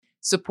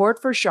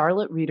Support for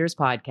Charlotte Readers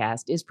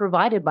Podcast is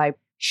provided by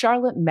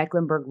Charlotte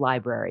Mecklenburg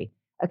Library,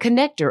 a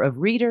connector of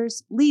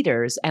readers,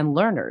 leaders, and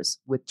learners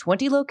with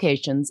 20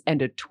 locations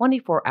and a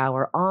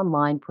 24-hour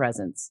online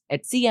presence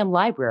at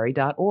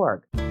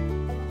cmlibrary.org.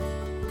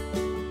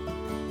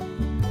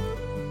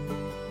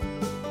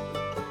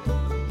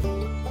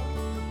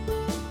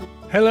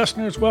 Hey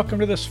listeners, welcome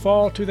to this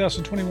fall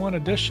 2021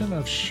 edition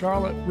of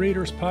Charlotte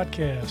Readers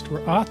Podcast,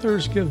 where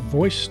authors give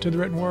voice to the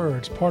written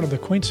words, part of the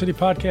Queen City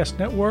Podcast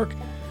Network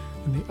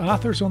and the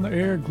Authors on the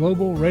Air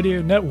Global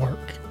Radio Network.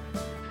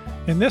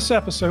 In this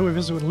episode, we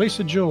visit with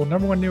Lisa Jewell,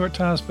 #1 New York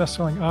Times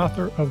bestselling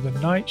author of The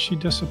Night She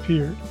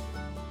Disappeared.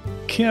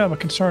 Kim, a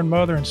concerned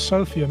mother, and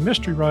Sophie, a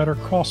mystery writer,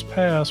 cross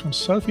paths when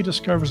Sophie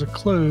discovers a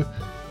clue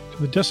to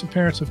the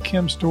disappearance of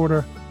Kim's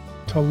daughter,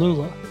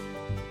 Tallulah.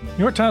 New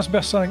York Times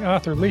bestselling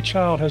author Lee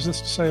Child has this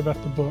to say about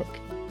the book.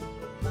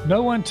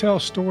 No one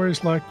tells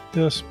stories like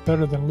this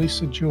better than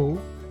Lisa Jewell.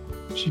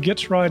 She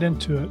gets right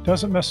into it,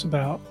 doesn't mess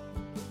about,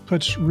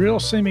 puts real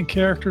seeming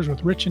characters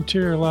with rich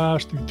interior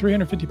lives through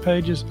 350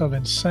 pages of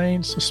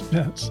insane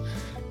suspense,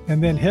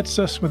 and then hits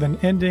us with an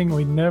ending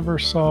we never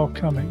saw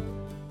coming.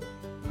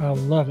 I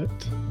love it.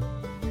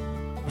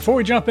 Before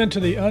we jump into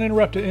the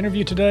uninterrupted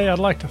interview today, I'd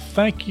like to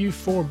thank you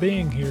for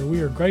being here.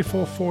 We are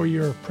grateful for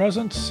your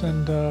presence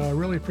and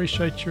really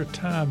appreciate your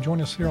time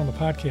joining us here on the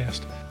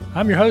podcast.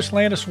 I'm your host,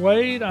 Landis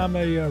Wade. I'm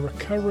a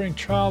recovering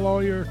trial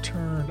lawyer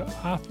turned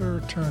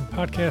author turned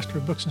podcaster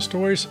of books and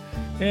stories.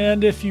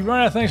 And if you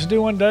run out of things to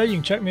do one day, you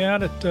can check me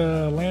out at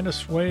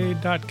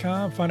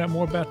landiswade.com, find out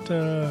more about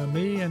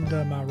me and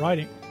my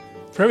writing.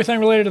 For everything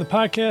related to the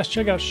podcast,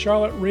 check out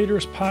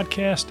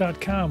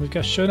charlottereaderspodcast.com. We've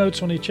got show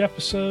notes on each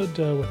episode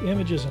with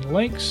images and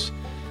links.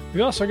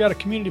 We also got a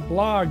community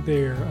blog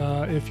there.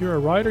 If you're a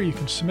writer, you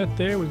can submit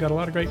there. We've got a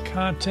lot of great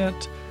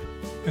content.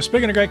 And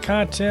speaking of great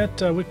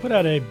content, we put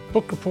out a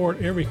book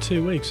report every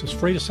 2 weeks. It's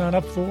free to sign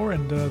up for,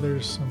 and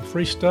there's some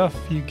free stuff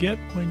you get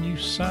when you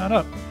sign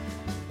up.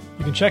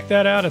 You can check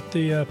that out at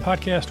the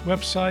podcast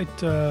website.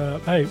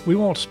 Hey, we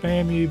won't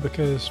spam you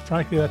because,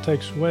 frankly, that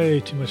takes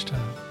way too much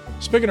time.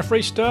 Speaking of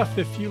free stuff,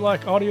 if you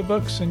like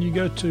audiobooks and you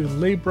go to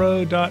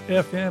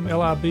libro.fm,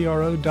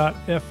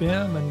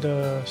 libro.fm, and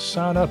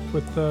sign up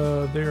with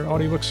their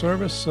audiobook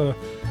service,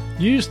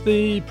 use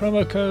the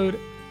promo code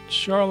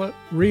Charlotte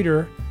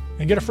Reader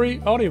and get a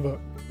free audiobook.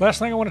 Last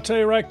thing I want to tell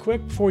you right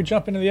quick before we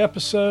jump into the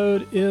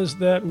episode is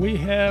that we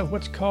have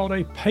what's called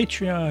a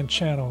Patreon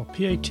channel,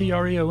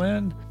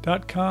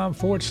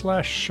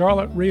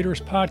 patreon.com/Charlotte Readers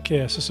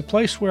Podcast. It's a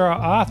place where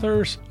our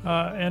authors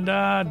and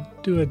I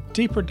do a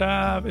deeper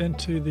dive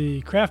into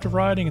the craft of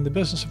writing and the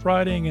business of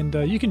writing, and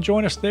you can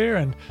join us there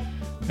and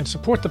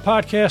support the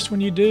podcast when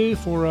you do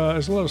for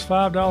as little as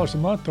 $5 a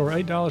month or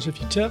 $8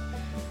 if you tip.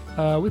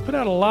 We put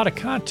out a lot of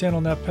content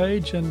on that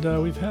page, and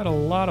we've had a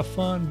lot of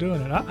fun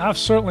doing it. I've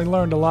certainly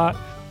learned a lot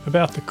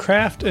about the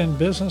craft and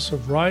business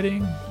of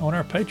writing on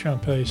our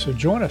Patreon page. So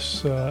join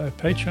us at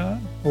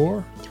Patreon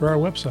or through our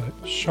website,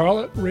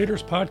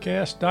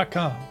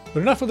 charlottereaderspodcast.com. But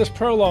enough of this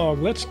prologue.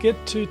 Let's get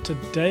to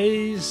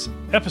today's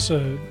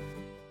episode.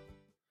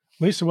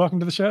 Lisa,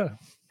 welcome to the show.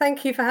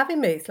 Thank you for having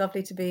me. It's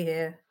lovely to be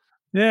here.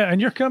 Yeah,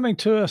 and you're coming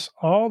to us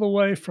all the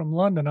way from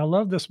London. I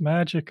love this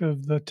magic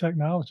of the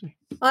technology.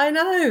 I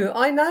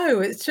know.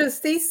 It's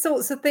just these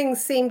sorts of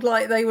things seemed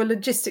like they were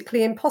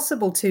logistically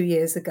impossible 2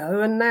 years ago,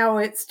 and now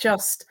it's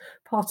just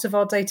part of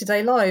our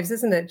day-to-day lives,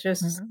 isn't it?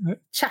 Just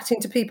chatting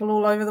to people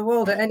all over the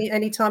world at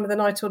any time of the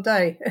night or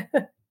day.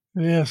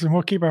 Yes, and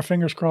we'll keep our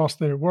fingers crossed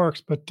that it works.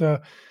 But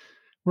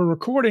we're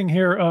recording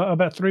here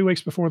about 3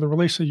 weeks before the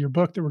release of your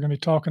book that we're going to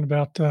be talking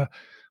about,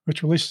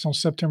 which releases on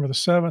September the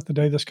 7th, the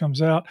day this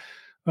comes out.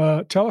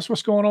 Tell us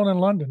what's going on in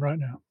London right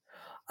now.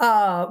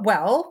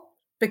 Well,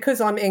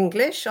 because I'm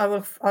English, I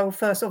will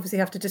first obviously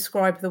have to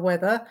describe the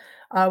weather.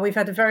 We've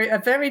had a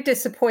very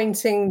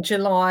disappointing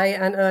July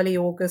and early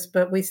August,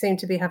 but we seem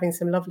to be having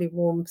some lovely,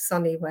 warm,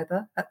 sunny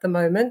weather at the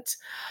moment,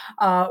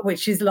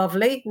 which is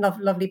lovely.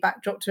 Lovely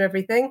backdrop to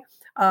everything.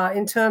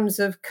 In terms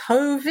of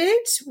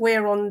COVID,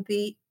 we're on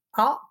the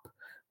up.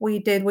 We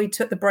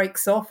took the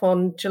brakes off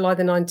on July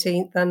the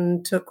 19th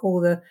and took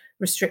all the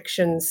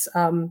restrictions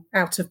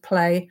out of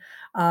play,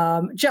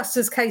 just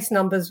as case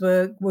numbers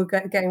were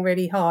getting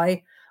really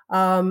high.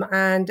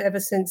 And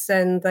ever since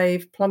then,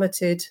 they've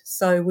plummeted.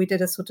 So we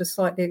did a sort of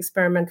slightly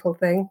experimental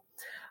thing,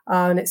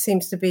 and it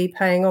seems to be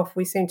paying off.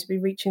 We seem to be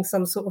reaching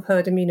some sort of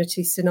herd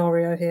immunity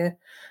scenario here.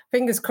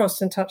 Fingers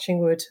crossed and touching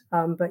wood.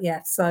 But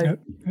yeah, so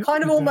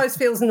kind of almost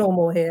feels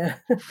normal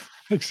here.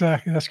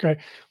 Exactly. That's great.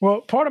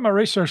 Well, part of my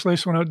research,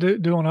 Lisa, when I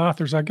do on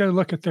authors, I go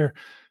look at their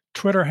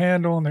Twitter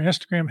handle and their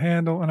Instagram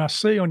handle, and I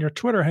see on your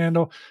Twitter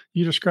handle,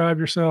 you describe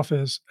yourself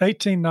as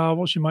 18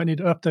 novels. You might need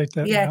to update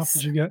that now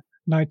because you got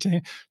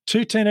 19,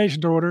 2 teenage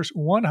daughters,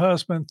 1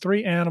 husband,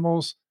 3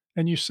 animals,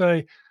 and you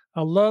say,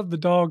 I love the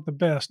dog the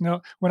best.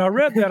 Now, when I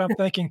read that, I'm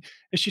thinking,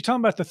 is she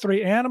talking about the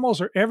three animals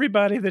or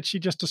everybody that she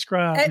just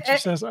described? And she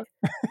says,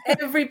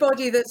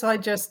 everybody that I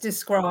just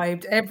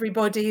described,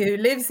 everybody who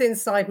lives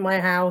inside my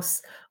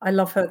house, I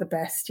love her the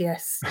best.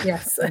 Yes,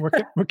 yes.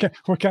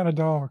 What kind of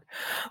dog?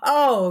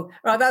 Oh,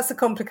 right, that's a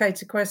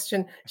complicated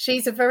question.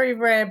 She's a very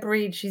rare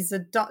breed. She's a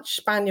Dutch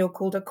Spaniel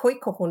called a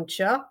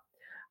Kooikerhondje.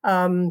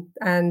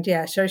 And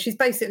yeah, so she's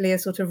basically a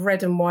sort of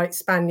red and white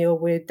spaniel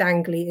with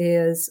dangly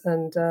ears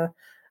and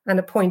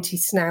a pointy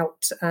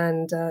snout,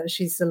 and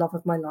she's the love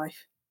of my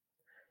life.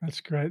 That's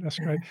great. That's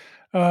great.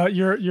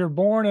 You're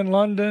born in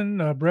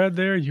London, bred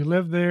there. You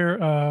live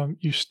there.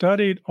 You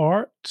studied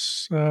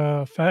arts,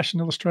 fashion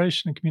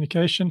illustration, and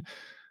communication.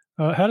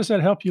 How does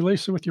that help you,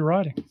 Lisa, with your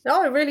writing?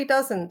 No, it really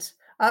doesn't.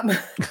 And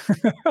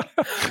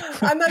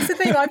that's the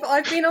thing.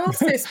 I've been asked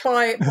this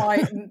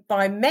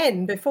by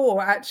men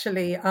before,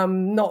 actually.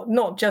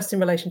 Not just in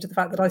relation to the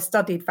fact that I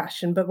studied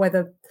fashion, but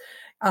whether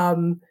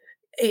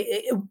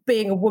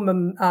being a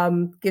woman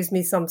gives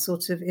me some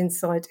sort of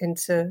insight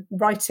into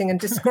writing and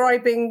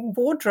describing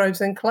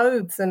wardrobes and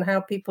clothes and how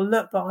people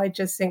look. But I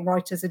just think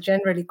writers are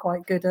generally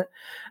quite good at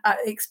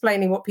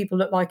explaining what people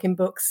look like in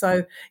books.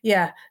 So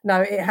yeah,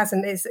 no, it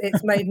hasn't.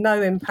 It's made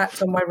no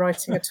impact on my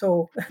writing at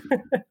all.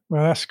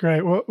 Well, that's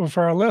great. Well,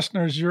 for our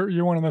listeners,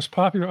 you're one of the most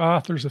popular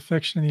authors of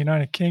fiction in the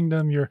United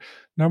Kingdom. You're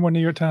number one New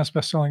York Times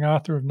bestselling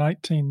author of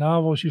 19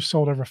 novels. You've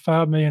sold over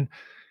 5 million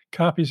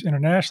copies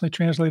internationally,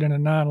 translated into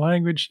 9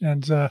 languages.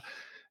 And,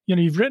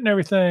 you've written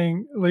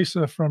everything,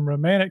 Lisa, from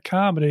romantic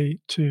comedy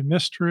to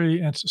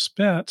mystery and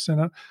suspense.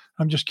 And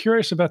I'm just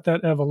curious about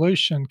that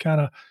evolution,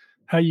 kind of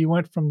how you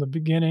went from the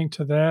beginning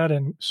to that,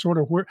 and sort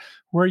of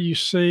where you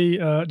see,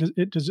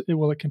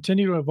 will it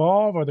continue to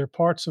evolve? Are there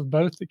parts of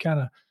both that kind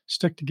of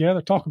stick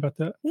together? Talk about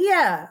that.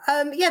 Yeah,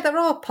 there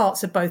are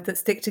parts of both that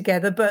stick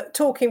together, but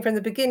talking from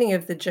the beginning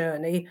of the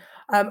journey,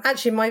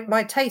 actually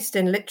my taste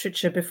in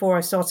literature before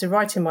I started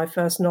writing my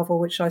first novel,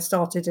 which I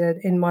started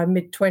in my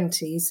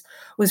mid-20s,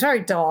 was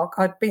very dark.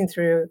 I'd been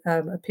through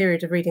a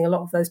period of reading a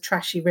lot of those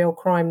trashy real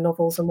crime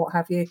novels and what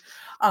have you.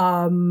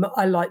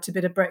 I liked a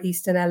bit of Bret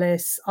Easton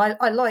Ellis.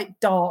 I like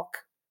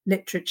dark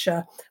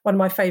literature. One of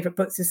my favourite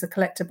books is The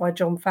Collector by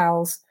John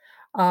Fowles.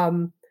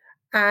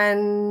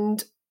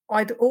 And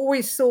I'd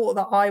always thought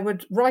that I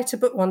would write a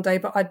book one day,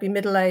 but I'd be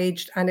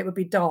middle-aged and it would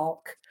be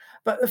dark.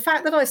 But the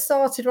fact that I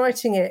started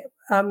writing it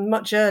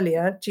much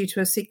earlier due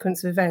to a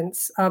sequence of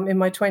events in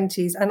my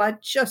 20s, and I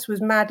just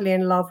was madly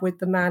in love with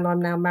the man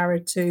I'm now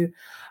married to.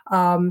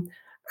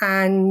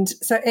 And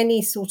so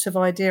any sort of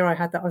idea I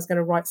had that I was going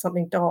to write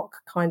something dark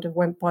kind of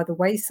went by the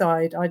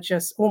wayside.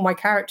 All my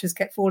characters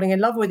kept falling in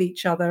love with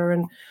each other.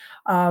 And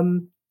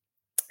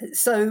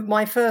so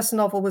my first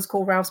novel was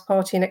called Ralph's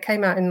Party, and it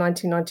came out in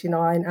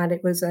 1999, and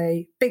it was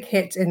a big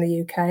hit in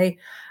the UK.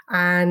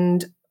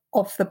 And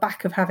off the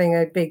back of having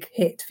a big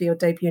hit for your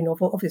debut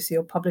novel, obviously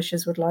your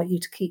publishers would like you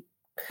to keep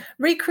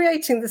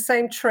recreating the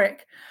same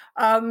trick.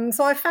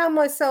 So I found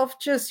myself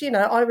just,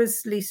 I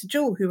was Lisa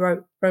Jewell, who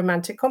wrote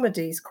romantic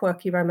comedies,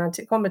 quirky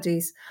romantic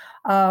comedies.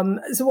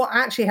 So what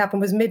actually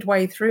happened was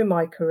midway through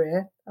my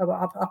career,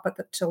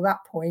 till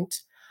that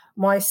point,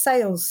 my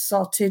sales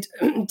started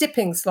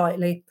dipping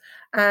slightly.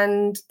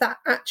 And that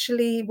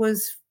actually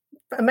was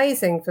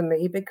amazing for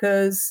me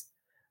because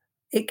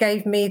it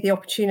gave me the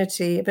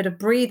opportunity, a bit of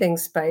breathing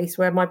space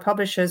where my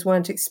publishers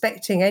weren't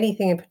expecting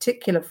anything in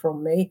particular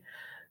from me,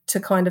 to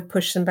kind of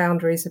push some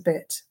boundaries a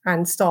bit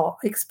and start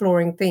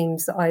exploring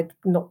themes that I'd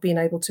not been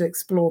able to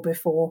explore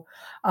before.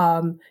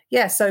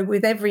 So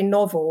with every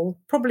novel,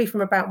 probably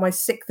from about my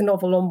 6th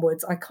novel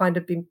onwards, I kind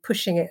of been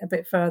pushing it a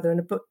bit further in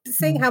a book,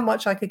 seeing how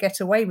much I could get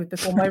away with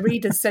before my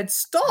readers said,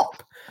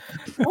 "Stop!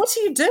 What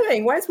are you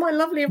doing? Where's my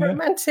lovely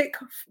romantic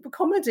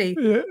comedy?"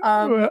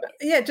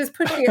 Just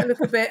pushing it a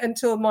little bit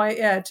until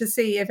to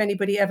see if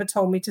anybody ever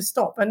told me to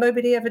stop. And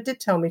nobody ever did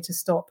tell me to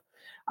stop.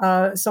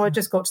 So I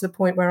just got to the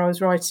point where I was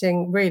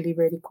writing really,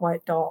 really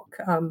quite dark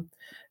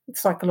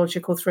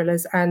psychological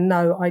thrillers. And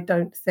no, I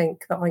don't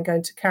think that I'm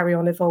going to carry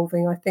on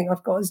evolving. I think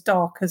I've got as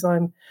dark as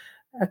I'm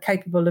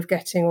capable of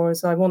getting, or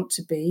as I want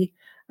to be.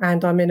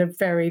 And I'm in a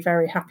very,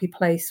 very happy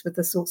place with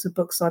the sorts of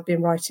books I've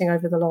been writing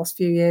over the last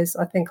few years.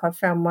 I think I've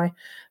found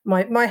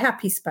my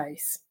happy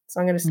space. So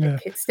I'm going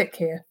to stick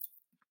here.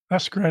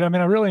 That's great. I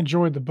mean, I really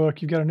enjoyed the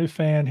book. You've got a new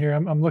fan here.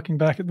 I'm looking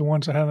back at the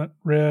ones I haven't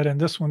read, and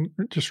this one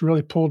just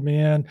really pulled me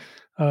in.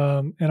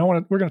 And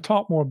we're going to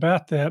talk more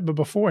about that. But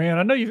beforehand,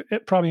 I know you've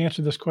probably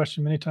answered this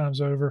question many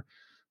times over,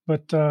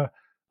 but I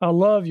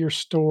love your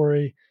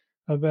story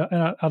about,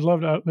 and I'd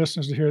love our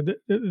listeners to hear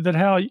that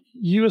how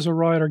you as a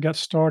writer got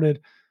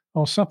started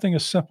on something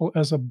as simple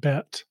as a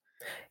bet.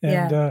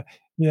 And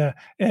Yeah,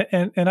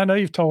 and I know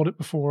you've told it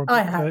before,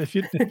 I but have. if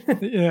you,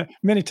 yeah,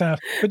 many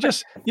times. But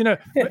just you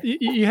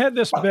had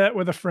this bet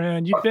with a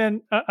friend. You've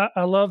been.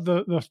 I love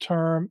the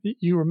term.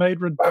 You were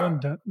made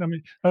redundant. I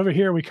mean, over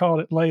here we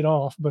call it laid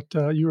off, but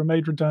you were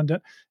made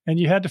redundant, and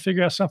you had to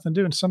figure out something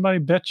to do. And somebody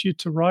bet you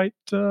to write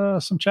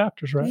some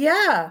chapters, right?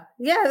 Yeah,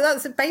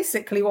 that's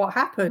basically what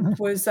happened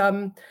was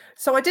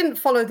so I didn't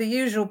follow the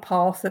usual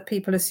path that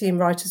people assume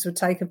writers would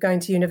take of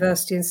going to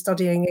university and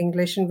studying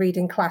English and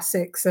reading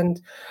classics. And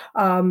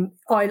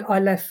I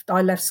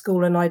left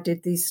school and I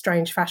did these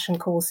strange fashion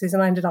courses,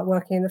 and I ended up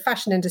working in the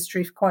fashion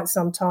industry for quite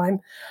some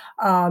time,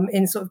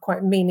 in sort of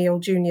quite menial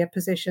junior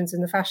positions in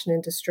the fashion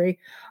industry.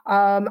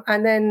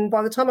 And then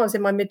by the time I was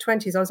in my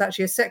mid-20s, I was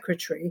actually a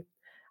secretary.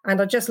 And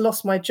I just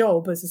lost my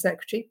job as a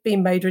secretary,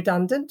 being made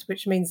redundant,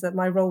 which means that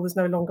my role was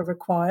no longer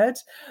required.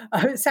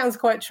 It sounds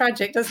quite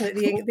tragic, doesn't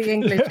it? The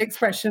English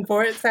expression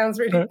for it sounds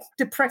really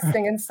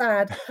depressing and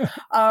sad.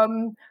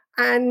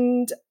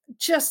 And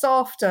just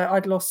after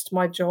I'd lost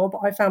my job,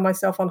 I found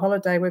myself on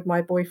holiday with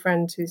my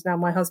boyfriend, who's now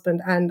my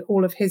husband, and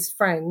all of his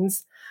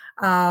friends.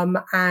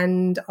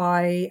 And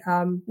I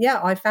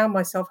found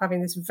myself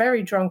having this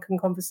very drunken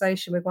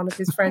conversation with one of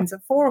his friends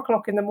at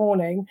 4:00 in the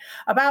morning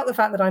about the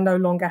fact that I no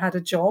longer had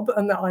a job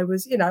and that I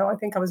was, I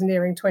think I was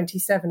nearing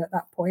 27 at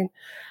that point.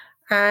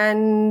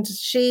 And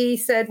she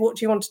said, "What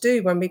do you want to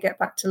do when we get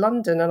back to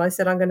London?" And I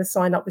said, "I'm going to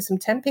sign up with some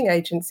temping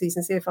agencies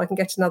and see if I can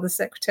get another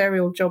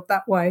secretarial job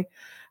that way."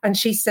 And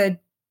she said,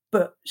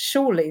 "But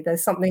surely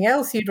there's something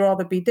else you'd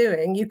rather be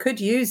doing. You could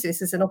use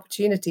this as an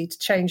opportunity to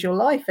change your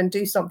life and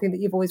do something that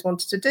you've always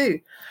wanted to do."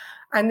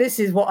 And this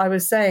is what I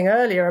was saying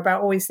earlier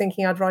about always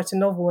thinking I'd write a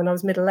novel when I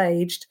was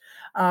middle-aged.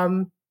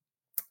 And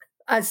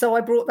so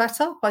I brought that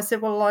up. I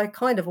said, "Well, I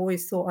kind of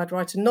always thought I'd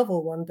write a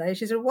novel one day."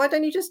 She said, "Why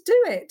don't you just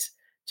do it?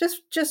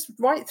 Just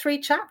write 3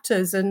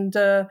 chapters." And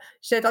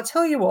she said, "I'll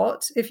tell you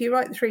what, if you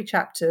write 3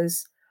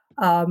 chapters,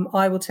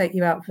 I will take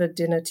you out for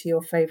dinner to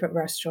your favorite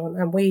restaurant."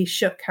 And we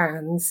shook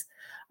hands.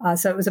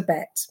 So it was a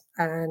bet.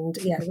 And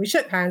we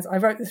shook hands. I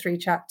wrote the 3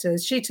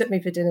 chapters. She took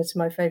me for dinner to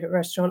my favorite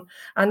restaurant.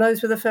 And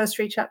those were the first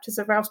 3 chapters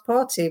of Ralph's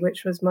Party,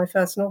 which was my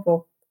first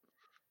novel.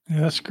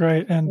 Yeah, that's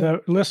great. And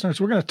listeners,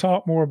 we're going to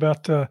talk more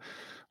about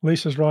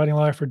Lisa's writing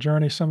life or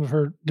journey, some of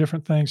her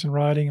different things in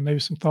writing, and maybe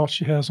some thoughts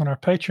she has on our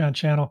Patreon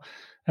channel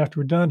after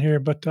we're done here.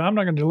 But I'm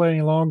not going to delay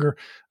any longer.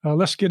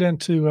 Let's get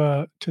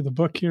into to the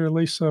book here,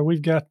 Lisa.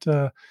 We've got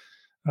the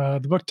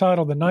book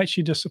title, "The Night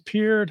She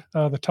Disappeared."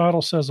 The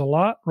title says a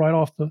lot right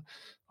off the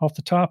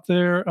top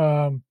there.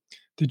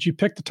 Did you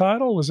pick the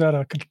title? Was that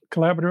a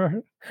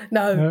collaborator?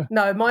 No.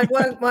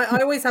 I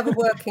always have a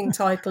working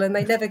title, and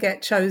they never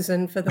get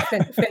chosen for the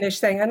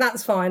finished thing, and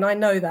that's fine. I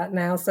know that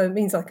now, so it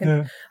means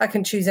I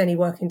can choose any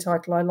working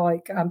title I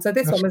like. So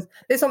this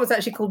one was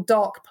actually called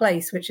Dark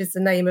Place, which is the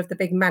name of the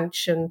big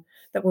mansion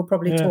that we'll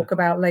probably talk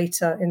about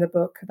later in the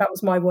book. That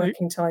was my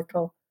working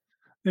title.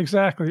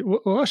 Exactly.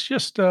 Well,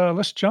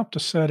 let's jump to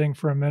setting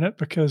for a minute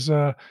because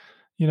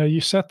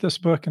you set this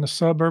book in a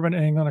suburban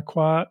England, a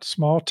quiet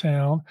small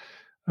town.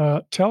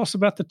 Tell us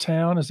about the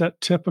town. Is that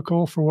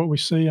typical for what we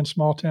see in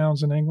small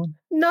towns in England?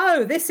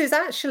 No, this is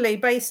actually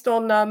based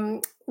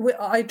on.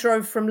 I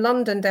drove from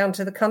London down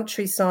to the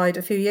countryside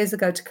a few years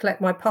ago to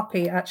collect my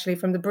puppy, actually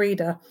from the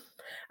breeder.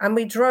 And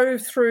we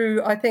drove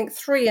through, I think,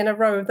 3 in a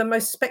row of the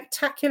most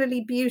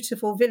spectacularly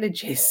beautiful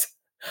villages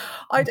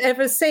I'd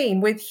ever seen,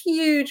 with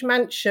huge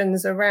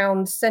mansions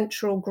around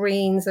central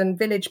greens and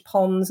village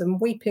ponds and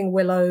weeping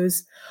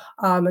willows,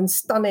 and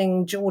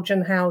stunning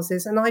Georgian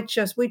houses. And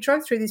we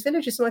drove through these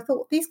villages and I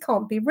thought, these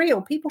can't be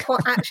real. People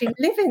can't actually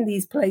live in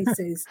these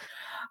places.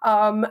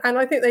 And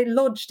I think they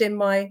lodged in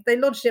my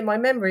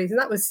memories. And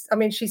that was,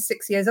 she's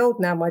 6 years old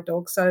now, my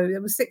dog. So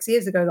it was 6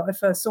 years ago that I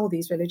first saw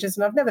these villages,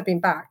 and I've never been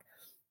back.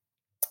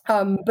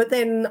 But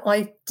then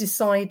I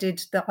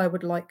decided that I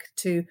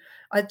wanted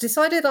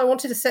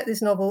to set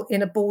this novel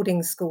in a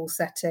boarding school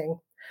setting.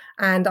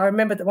 And I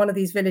remember that one of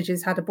these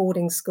villages had a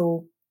boarding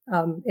school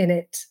in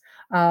it.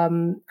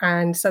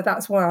 And so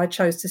that's why I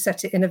chose to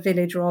set it in a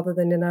village rather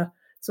than in a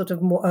sort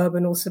of more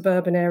urban or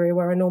suburban area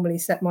where I normally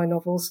set my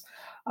novels.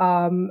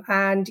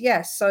 And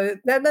yes, so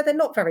they're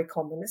not very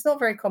common. It's not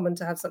very common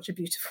to have such a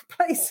beautiful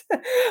place.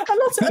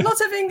 a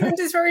lot of England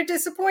is very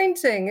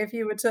disappointing if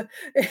you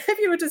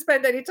were to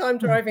spend any time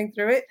driving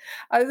through it.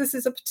 This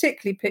is a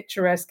particularly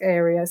picturesque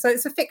area. So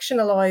it's a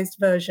fictionalized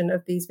version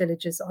of these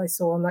villages that I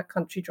saw on that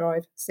country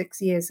drive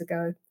 6 years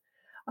ago.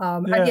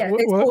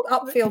 It's called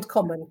Upfield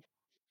Common.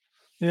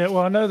 Yeah,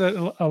 well, I know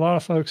that a lot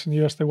of folks in the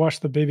U.S., they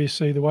watch the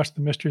BBC, they watch the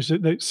mysteries.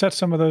 They set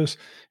some of those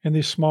in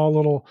these small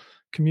little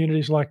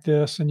communities like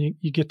this, and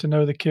you get to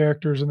know the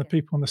characters and the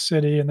people in the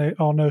city, and they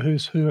all know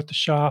who's who at the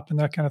shop and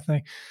that kind of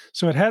thing.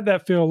 So it had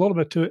that feel a little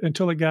bit to it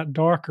until it got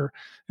darker.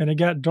 And it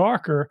got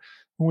darker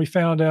when we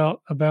found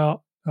out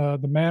about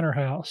the Manor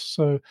House.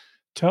 So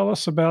tell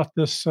us about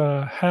this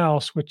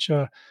house, which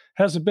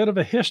has a bit of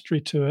a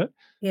history to it,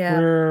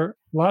 where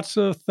lots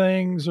of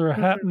things are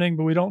happening,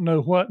 but we don't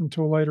know what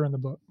until later in the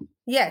book.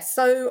 Yes.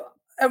 So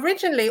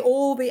originally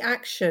all the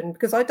action,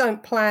 because I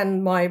don't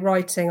plan my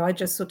writing, I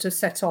just sort of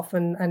set off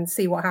and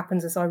see what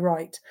happens as I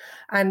write.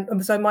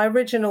 And so my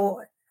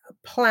original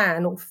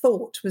plan or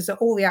thought was that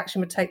all the action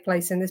would take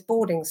place in this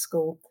boarding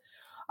school.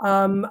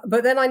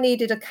 But then I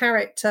needed a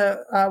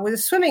character with a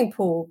swimming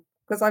pool,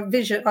 because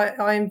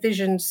I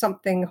envisioned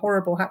something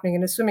horrible happening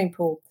in a swimming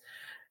pool.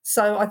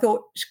 So I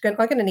thought, I'm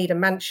going to need a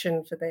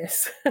mansion for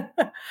this.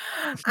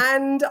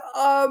 And,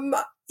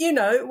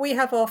 we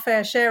have our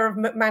fair share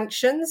of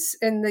mansions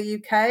in the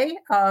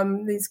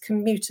UK. These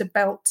commuter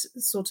belt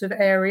sort of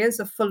areas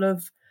are full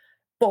of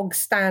bog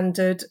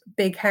standard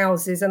big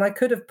houses. And I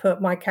could have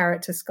put my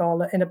character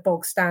Scarlett in a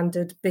bog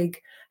standard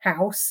big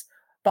house,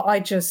 but I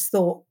just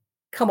thought,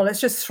 come on,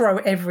 let's just throw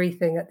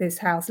everything at this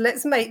house.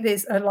 Let's make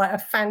this like a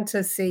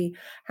fantasy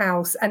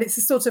house. And it's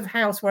a sort of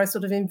house where I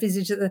sort of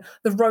envisage that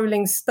the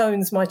Rolling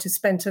Stones might have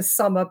spent a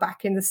summer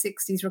back in the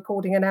 60s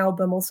recording an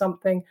album or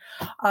something.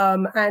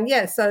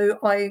 So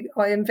I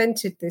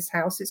invented this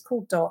house. It's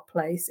called Dark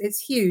Place. It's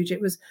huge.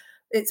 The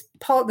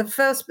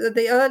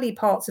early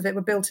parts of it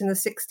were built in the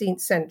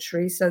 16th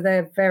century. So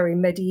they're very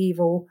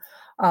medieval,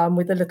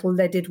 with the little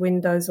leaded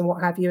windows and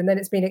what have you. And then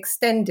it's been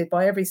extended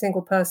by every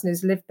single person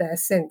who's lived there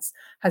since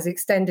has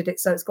extended it.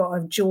 So it's got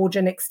a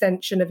Georgian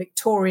extension, a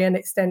Victorian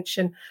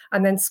extension.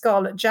 And then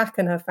Scarlett Jack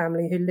and her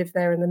family, who live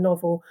there in the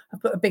novel,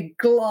 have put a big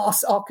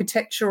glass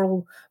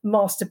architectural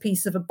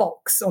masterpiece of a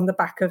box on the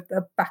back of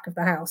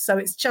the house. So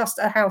it's just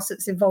a house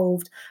that's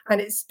evolved,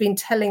 and it's been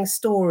telling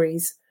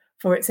stories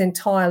for its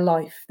entire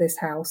life, this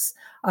house.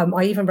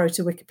 I even wrote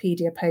a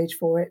Wikipedia page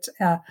for it,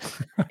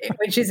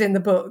 which is in the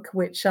book,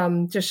 which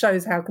just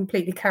shows how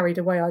completely carried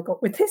away I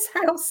got with this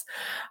house.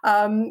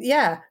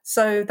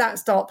 So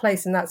that's Dark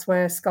Place, and that's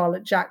where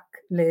Scarlett Jack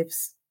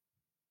lives.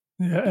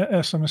 Yeah,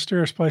 that's a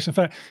mysterious place. In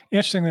fact,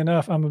 interestingly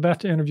enough, I'm about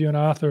to interview an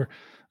author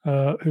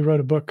who wrote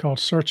a book called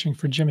Searching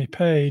for Jimmy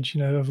Page,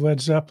 of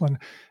Led Zeppelin,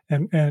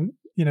 and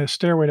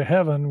Stairway to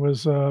Heaven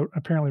was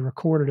apparently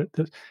recorded at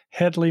the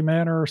Headley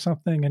Manor or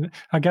something. And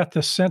I got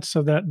the sense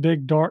of that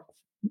big, dark,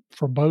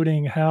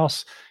 foreboding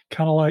house,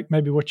 kind of like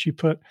maybe what you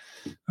put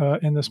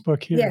in this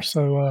book here. Yes.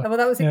 So, well,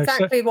 that was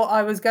exactly what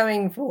I was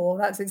going for.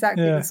 That's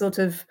exactly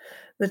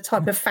the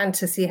type of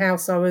fantasy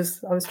house I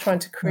was trying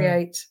to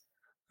create.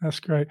 That's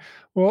great.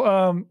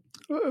 Well,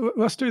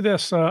 let's do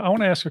this. I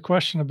want to ask a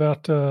question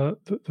about the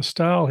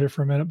style here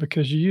for a minute,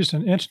 because you used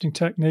an interesting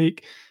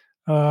technique.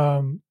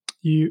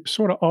 You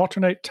sort of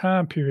alternate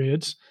time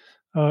periods.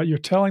 You're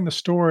telling the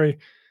story,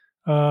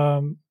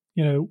 1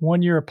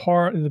 year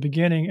apart at the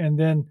beginning, and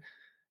then,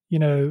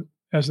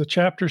 as the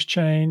chapters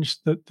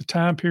change, the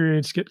time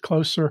periods get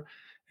closer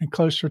and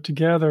closer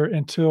together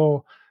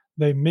until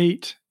they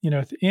meet,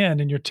 at the end.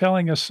 And you're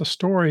telling us a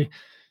story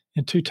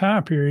in 2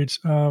 time periods.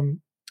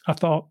 I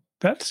thought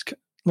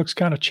looks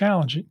kind of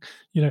challenging.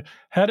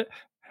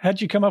 How'd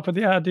you come up with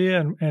the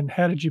idea, and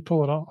how did you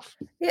pull it off?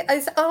 Yeah,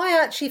 I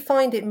actually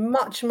find it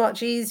much,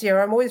 much easier.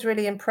 I'm always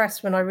really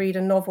impressed when I read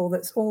a novel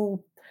that's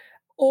all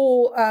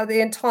the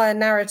entire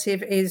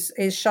narrative is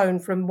shown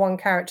from one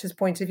character's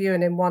point of view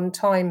and in one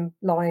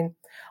timeline.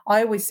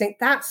 I always think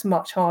that's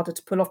much harder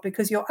to pull off,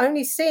 because you're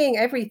only seeing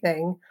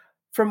everything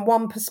from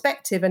one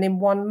perspective and in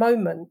one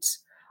moment.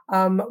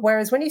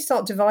 Whereas when you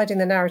start dividing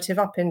the narrative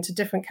up into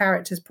different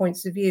characters'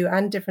 points of view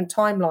and different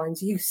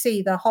timelines, you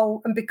see the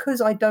whole. And because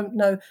I don't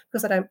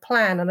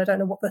plan and I don't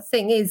know what the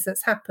thing is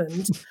that's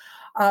happened,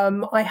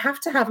 I have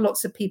to have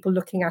lots of people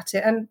looking at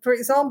it. And for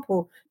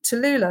example,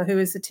 Tallulah, who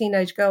is the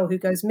teenage girl who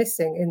goes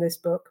missing in this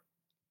book,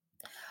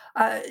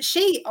 I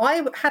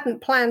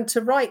hadn't planned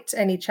to write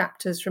any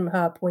chapters from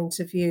her point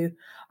of view.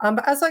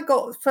 But as I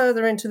got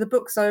further into the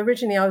book, so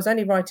originally I was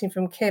only writing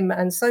from Kim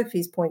and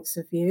Sophie's points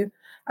of view.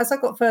 As I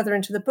got further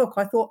into the book,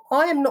 I thought,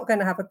 I am not going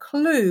to have a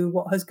clue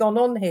what has gone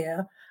on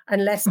here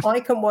unless I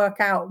can work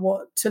out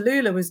what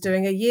Tallulah was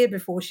doing a year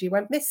before she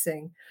went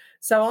missing.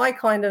 So I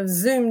kind of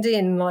zoomed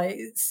in like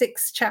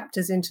 6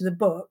 chapters into the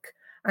book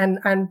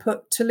and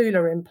put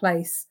Tallulah in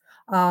place.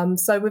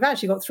 So we've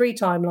actually got 3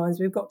 timelines.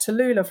 We've got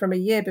Tallulah from a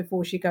year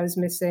before she goes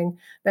missing.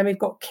 Then we've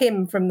got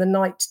Kim from the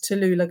night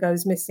Tallulah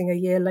goes missing a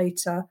year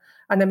later.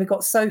 And then we've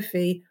got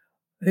Sophie,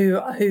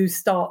 who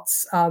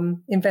starts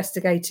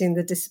investigating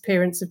the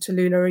disappearance of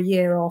Tallulah a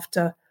year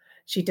after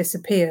she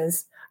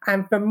disappears.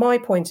 And from my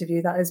point of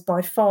view, that is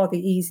by far the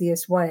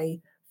easiest way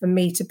for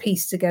me to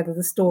piece together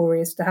the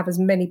story, is to have as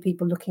many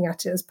people looking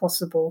at it as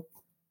possible.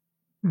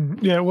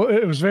 Yeah, well,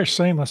 it was very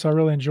seamless. I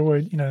really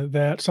enjoyed,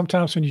 that.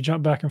 Sometimes when you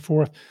jump back and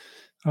forth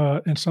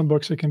in some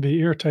books, it can be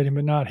irritating,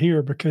 but not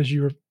here, because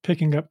you were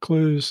picking up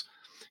clues,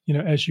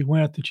 as you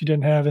went that you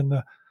didn't have in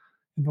the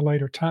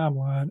later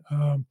timeline.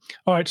 All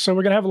right, so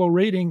we're going to have a little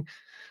reading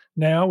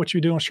now, which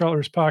we do on Charlotte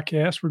Readers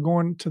Podcast. We're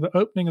going to the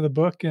opening of the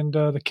book, and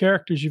the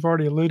characters, you've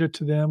already alluded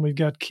to them. We've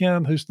got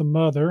Kim, who's the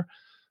mother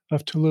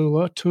of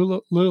Tallulah.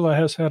 Tallulah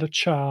has had a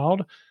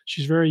child.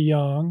 She's very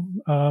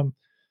young.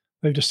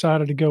 They've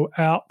decided to go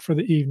out for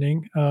the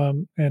evening,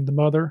 and the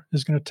mother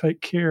is going to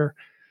take care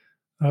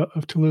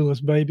of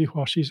Tallulah's baby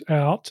while she's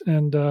out.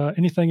 And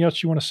anything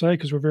else you want to say,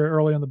 because we're very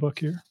early in the book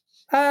here?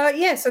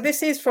 So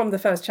this is from the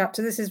first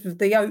chapter. This is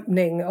the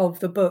opening of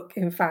the book,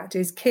 in fact,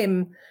 is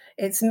Kim.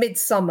 It's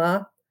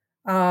midsummer.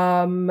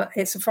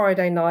 It's a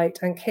Friday night,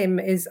 and Kim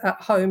is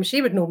at home.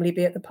 She would normally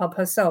be at the pub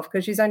herself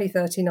because she's only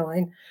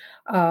 39.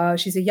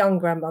 She's a young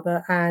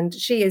grandmother, and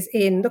she is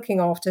in looking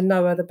after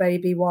Noah, the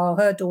baby, while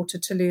her daughter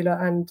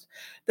Tallulah and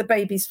the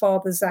baby's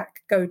father,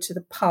 Zach, go to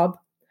the pub.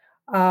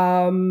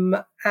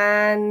 So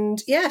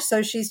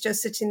she's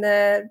just sitting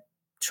there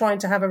trying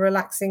to have a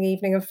relaxing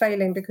evening and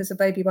failing because the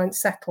baby won't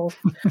settle.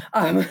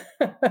 So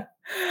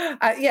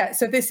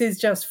this is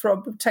just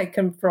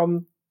taken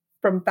from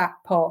that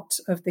part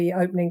of the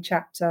opening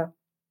chapter.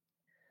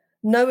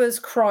 Noah's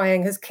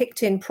crying has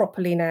kicked in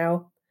properly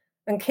now,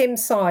 and Kim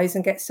sighs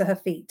and gets to her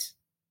feet.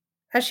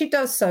 As she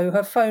does so,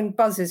 her phone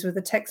buzzes with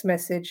a text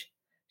message.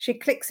 She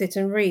clicks it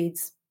and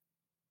reads,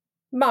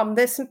 "Mum,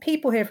 there's some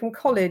people here from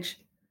college.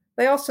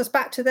 They asked us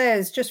back to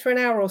theirs just for an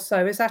hour or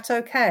so. Is that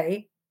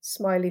okay?"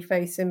 Smiley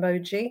face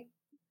emoji.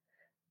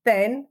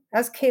 Then,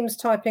 as Kim's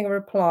typing a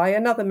reply,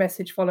 another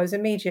message follows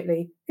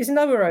immediately. "Is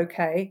Noah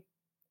okay?"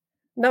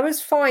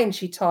 "Noah's fine,"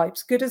 she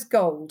types, "good as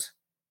gold.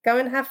 Go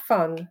and have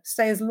fun.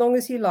 Stay as long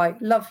as you like.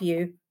 Love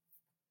you."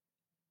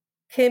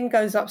 Kim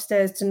goes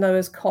upstairs to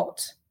Noah's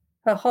cot,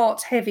 her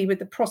heart heavy with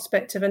the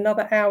prospect of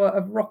another hour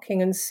of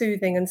rocking and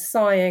soothing and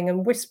sighing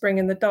and whispering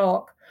in the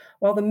dark,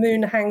 while the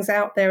moon hangs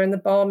out there in the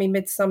balmy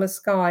midsummer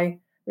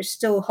sky, which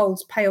still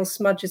holds pale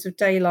smudges of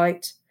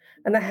daylight,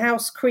 and the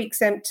house creaks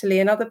emptily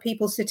and other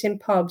people sit in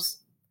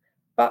pubs.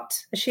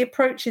 But as she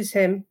approaches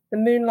him, the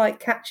moonlight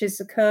catches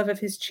the curve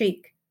of his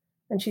cheek,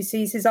 and she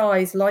sees his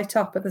eyes light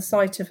up at the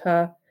sight of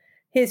her,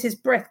 hears his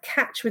breath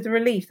catch with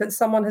relief that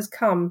someone has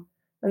come,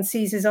 and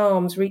sees his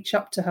arms reach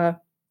up to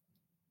her.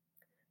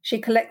 She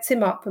collects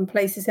him up and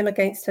places him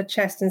against her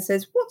chest and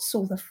says, "What's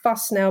all the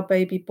fuss now,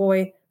 baby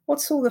boy?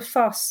 What's all the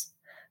fuss?"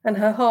 And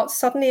her heart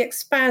suddenly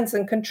expands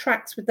and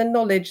contracts with the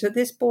knowledge that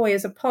this boy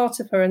is a part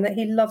of her and that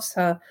he loves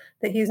her,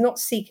 that he is not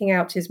seeking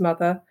out his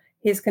mother.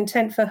 He is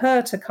content for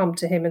her to come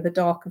to him in the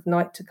dark of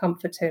night to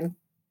comfort him.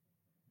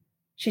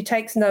 She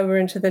takes Noah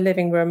into the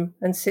living room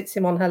and sits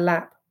him on her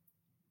lap.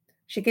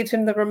 She gives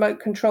him the remote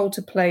control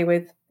to play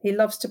with. He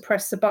loves to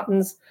press the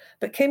buttons,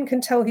 but Kim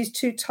can tell he's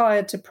too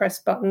tired to press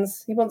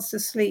buttons. He wants to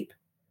sleep.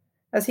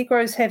 As he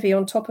grows heavy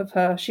on top of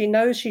her, she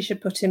knows she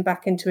should put him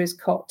back into his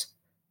cot.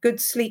 Good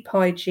sleep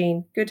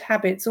hygiene, good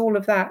habits, all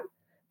of that.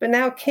 But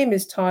now Kim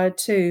is tired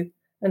too,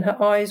 and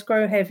her eyes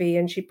grow heavy,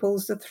 and she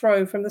pulls the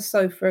throw from the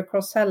sofa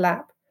across her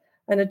lap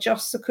and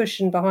adjusts the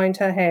cushion behind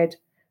her head,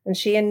 and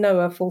she and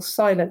Noah fall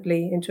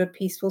silently into a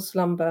peaceful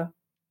slumber.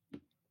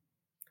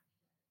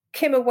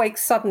 Kim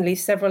awakes suddenly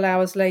several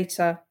hours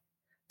later.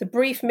 The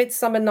brief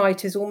midsummer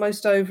night is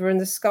almost over, and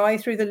the sky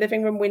through the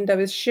living room window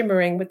is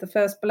shimmering with the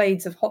first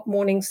blades of hot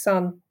morning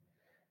sun.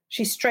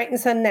 She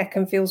straightens her neck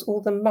and feels all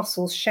the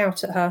muscles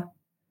shout at her.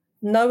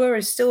 Noah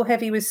is still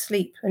heavy with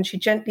sleep, and she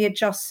gently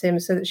adjusts him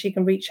so that she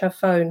can reach her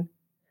phone.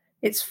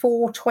 It's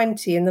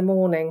 4:20 in the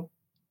morning.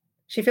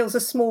 She feels a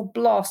small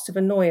blast of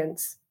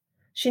annoyance.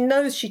 She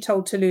knows she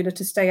told Tallulah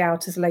to stay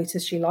out as late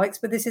as she likes,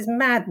 but this is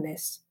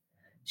madness.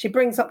 She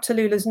brings up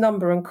Tallulah's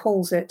number and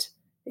calls it.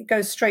 It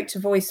goes straight to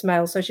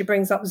voicemail, so she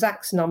brings up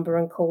Zach's number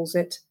and calls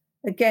it.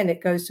 Again,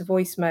 it goes to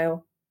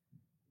voicemail.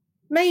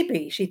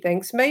 Maybe, she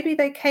thinks, maybe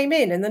they came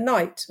in the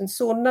night and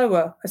saw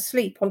Noah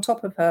asleep on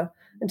top of her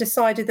and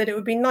decided that it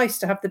would be nice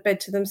to have the bed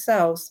to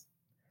themselves.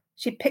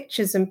 She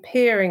pictures them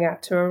peering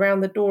at her around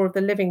the door of the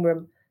living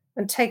room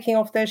and taking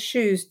off their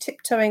shoes,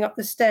 tiptoeing up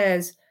the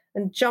stairs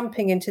and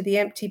jumping into the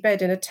empty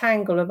bed in a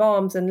tangle of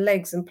arms and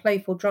legs and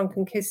playful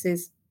drunken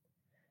kisses.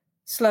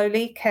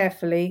 Slowly,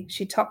 carefully,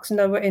 she tucks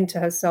Noah into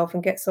herself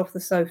and gets off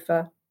the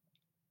sofa.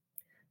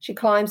 She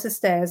climbs the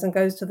stairs and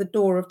goes to the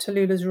door of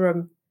Tallulah's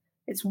room.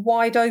 It's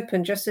wide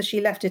open just as she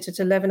left it at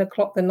 11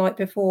 o'clock the night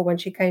before when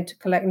she came to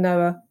collect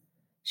Noah.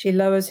 She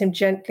lowers him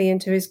gently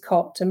into his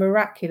cot, and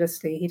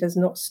miraculously he does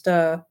not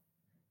stir.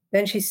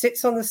 Then she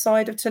sits on the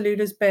side of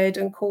Tallulah's bed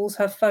and calls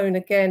her phone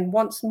again.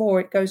 Once more,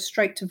 it goes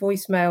straight to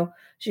voicemail.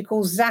 She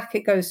calls Zach,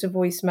 it goes to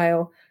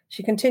voicemail.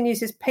 She continues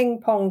his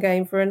ping-pong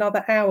game for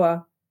another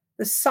hour.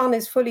 The sun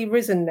is fully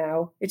risen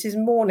now. It is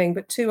morning,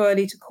 but too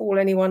early to call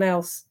anyone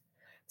else.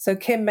 So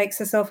Kim makes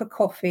herself a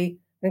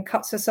coffee and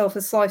cuts herself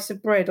a slice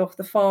of bread off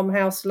the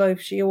farmhouse loaf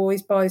she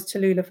always buys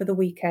Tallulah for the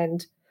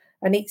weekend,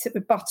 and eats it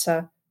with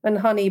butter and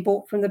honey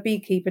bought from the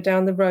beekeeper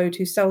down the road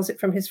who sells it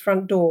from his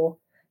front door,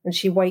 and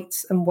she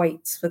waits and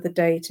waits for the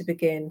day to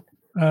begin.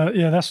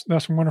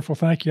 That's wonderful.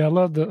 Thank you. I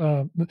love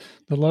the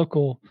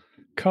local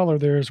color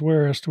there as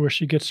to where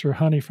she gets her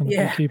honey from the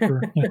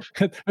beekeeper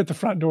at the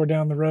front door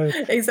down the road.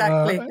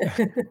 Exactly.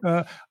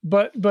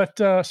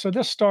 So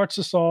this starts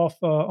us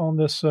off on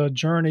this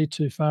journey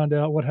to find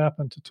out what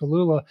happened to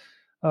Tallulah.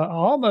 I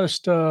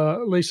almost,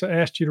 Lisa,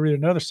 asked you to read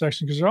another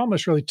section because there are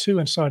almost really two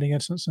inciting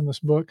incidents in this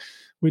book.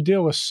 We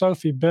deal with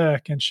Sophie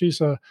Beck, and she's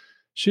a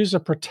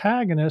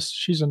protagonist.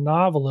 She's a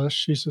novelist.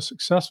 She's a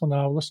successful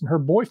novelist, and her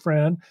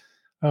boyfriend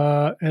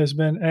has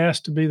been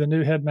asked to be the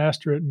new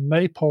headmaster at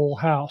Maypole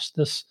House,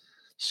 this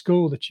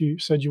school that you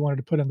said you wanted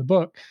to put in the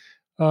book.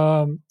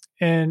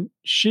 and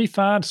she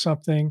finds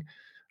something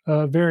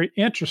very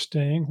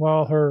interesting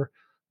while her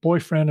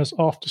boyfriend is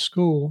off to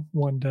school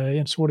one day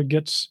and sort of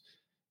gets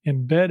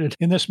embedded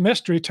in this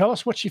mystery. Tell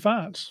us what she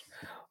finds.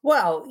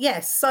 Well,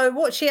 yes.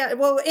 So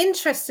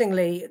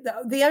interestingly,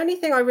 the only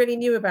thing I really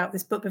knew about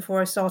this book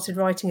before I started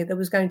writing it that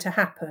was going to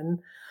happen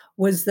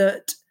was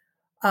that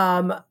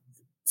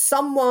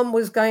someone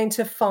was going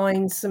to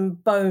find some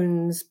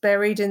bones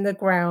buried in the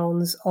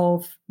grounds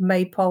of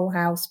Maypole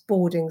House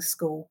boarding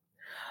school.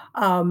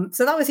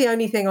 So that was the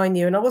only thing I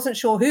knew. And I wasn't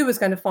sure who was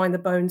going to find the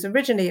bones.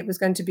 Originally, it was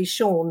going to be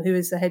Sean, who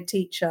is the head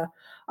teacher.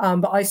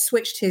 But I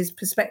switched his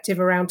perspective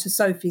around to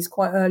Sophie's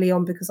quite early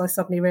on because I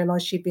suddenly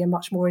realised she'd be a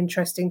much more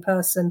interesting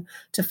person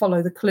to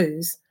follow the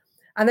clues.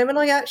 And then when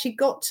I actually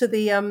got to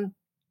the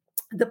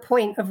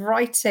point of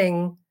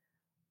writing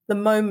the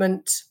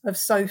moment of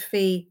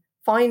Sophie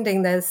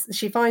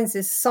she finds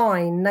this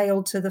sign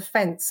nailed to the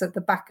fence at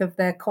the back of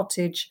their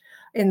cottage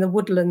in the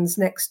woodlands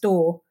next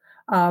door.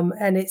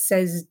 And it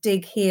says,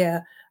 dig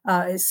here.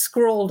 It's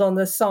scrawled on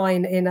the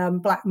sign in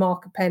black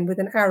marker pen with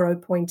an arrow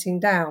pointing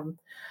down.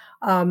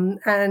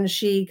 And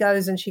she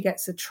goes and she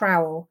gets a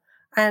trowel.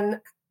 And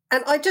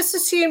I just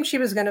assumed she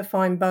was going to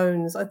find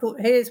bones. I thought,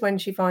 here's when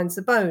she finds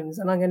the bones,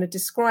 and I'm going to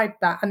describe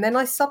that. And then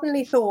I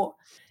suddenly thought,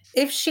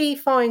 if she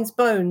finds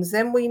bones,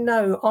 then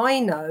I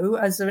know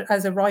as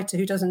a writer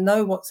who doesn't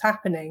know what's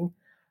happening,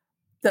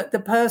 that the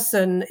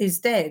person is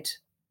dead.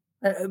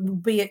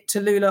 Be it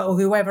Tallulah or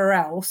whoever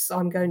else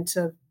I'm going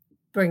to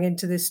bring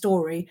into this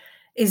story,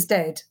 is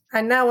dead.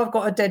 And now I've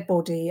got a dead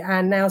body,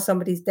 and now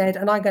somebody's dead,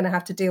 and I'm going to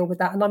have to deal with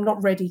that, and I'm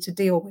not ready to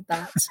deal with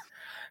that.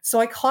 So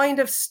I kind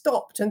of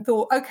stopped and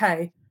thought,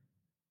 okay,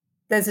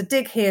 there's a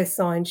dig here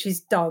sign. She's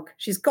dug.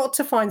 She's got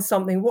to find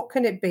something. What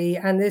can it be?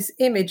 And this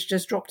image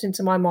just dropped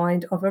into my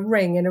mind of a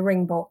ring in a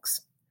ring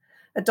box,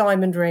 a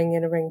diamond ring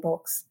in a ring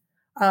box.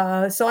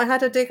 So I had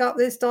to dig up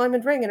this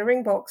diamond ring in a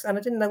ring box, and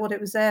I didn't know what it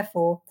was there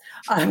for.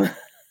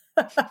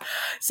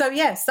 So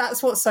yes,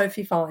 that's what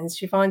Sophie finds.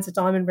 She finds a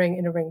diamond ring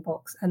in a ring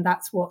box, and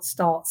that's what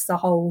starts the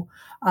whole,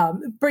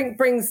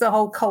 brings the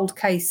whole cold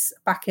case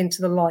back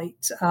into the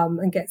light,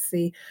 and gets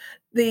the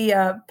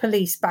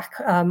police back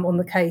on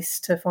the case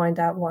to find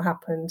out what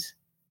happened.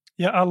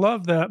 Yeah, I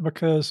love that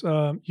because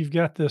you've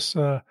got this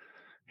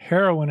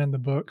heroine in the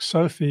book,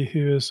 Sophie,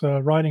 who is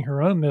writing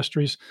her own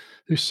mysteries,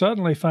 who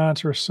suddenly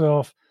finds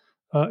herself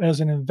as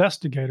an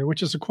investigator,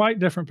 which is a quite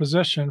different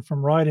position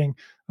from writing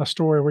a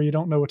story where you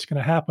don't know what's going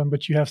to happen,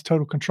 but you have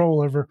total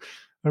control over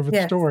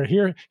the story.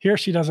 Here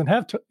she doesn't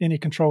have any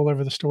control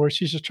over the story.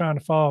 She's just trying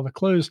to follow the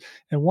clues.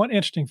 And one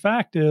interesting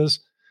fact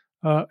is,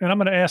 and I'm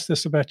going to ask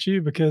this about you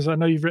because I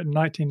know you've written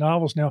 19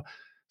 novels now.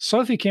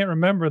 Sophie can't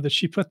remember that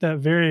she put that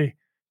very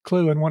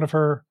clue in one of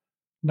her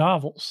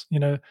novels,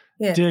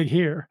 dig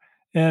here.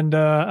 And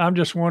I'm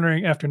just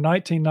wondering, after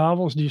 19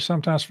 novels, do you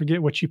sometimes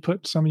forget what you put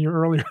in some of your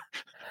earlier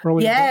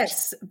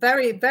Yes, books?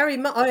 very, very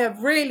much. I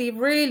really,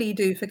 really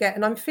do forget.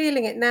 And I'm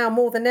feeling it now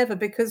more than ever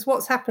because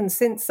what's happened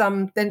since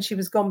Then She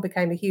Was Gone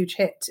became a huge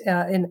hit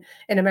in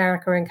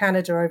America and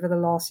Canada over the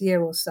last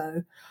year or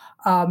so.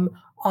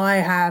 I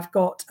have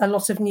got a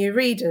lot of new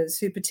readers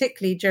who,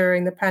 particularly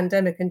during the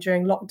pandemic and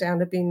during lockdown,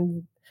 have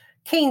been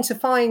keen to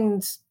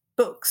find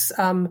books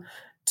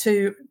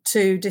to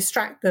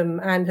distract them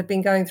and have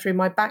been going through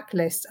my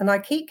backlist. And I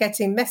keep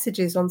getting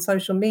messages on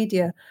social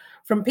media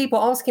from people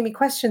asking me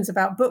questions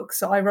about books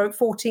that I wrote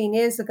 14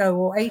 years ago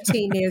or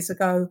 18 years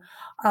ago,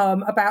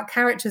 about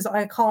characters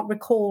I can't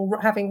recall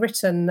having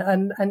written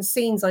and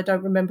scenes I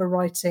don't remember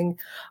writing.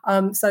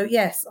 So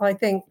yes, I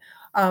think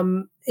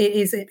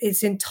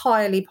it's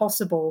entirely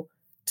possible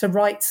to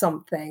write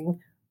something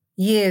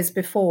years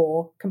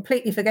before,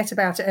 completely forget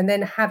about it, and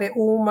then have it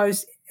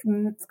almost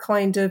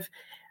kind of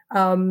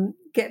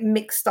get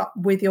mixed up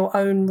with your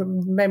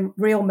own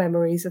real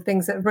memories of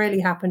things that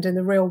really happened in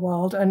the real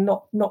world and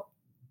not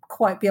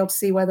quite be able to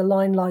see where the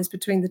line lies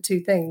between the two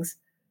things.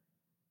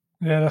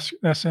 Yeah,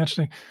 that's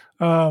interesting.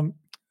 Well,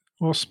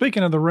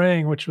 speaking of the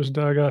ring, which was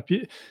dug up,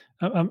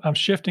 I'm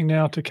shifting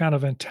now to kind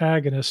of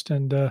antagonist.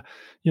 And, a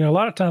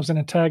lot of times an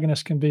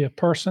antagonist can be a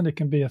person, it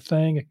can be a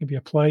thing, it can be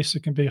a place,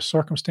 it can be a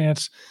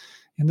circumstance.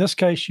 In this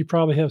case, you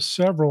probably have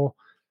several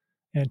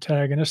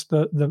antagonists.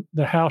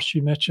 The house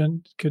you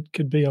mentioned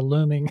could be a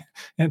looming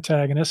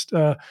antagonist.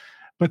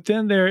 But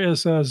then there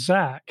is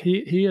Zach.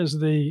 He is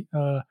the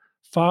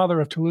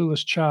father of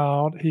Tallulah's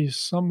child. He's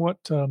somewhat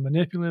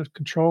manipulative,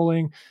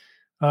 controlling.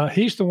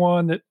 He's the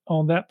one that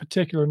on that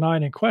particular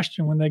night in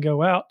question, when they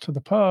go out to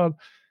the pub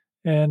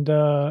and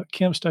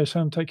Kim stays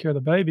home to take care of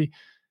the baby,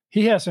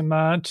 he has in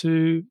mind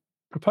to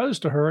propose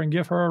to her and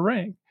give her a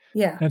ring.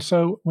 Yeah. And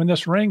so when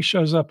this ring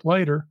shows up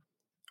later,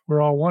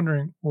 we're all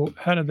wondering, well,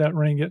 how did that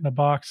ring get in a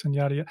box and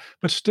yada, yada.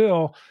 But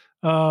still,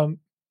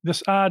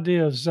 this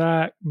idea of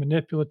Zach,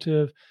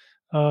 manipulative,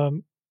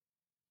 do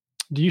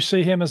you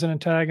see him as an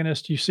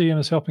antagonist? Do you see him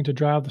as helping to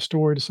drive the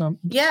story to some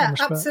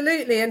respect?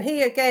 Absolutely. And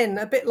he, again,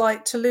 a bit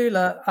like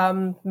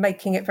Tallulah,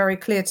 making it very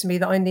clear to me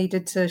that I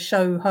needed to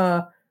show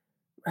her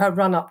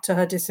run up to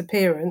her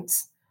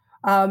disappearance.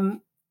 I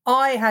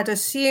I had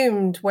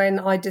assumed when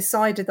I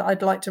decided that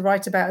I'd like to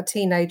write about a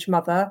teenage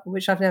mother,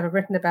 which I've never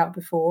written about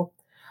before,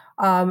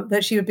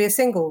 that she would be a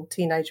single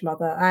teenage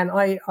mother. And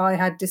I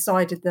had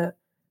decided that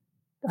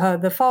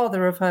the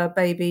father of her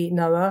baby,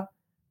 Noah,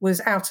 was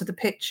out of the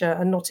picture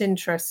and not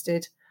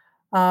interested.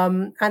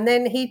 And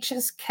then he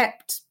just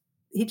kept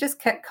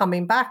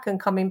coming back,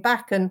 and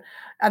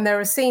there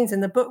are scenes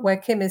in the book where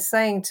Kim is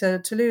saying to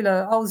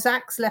Tallulah, "Oh,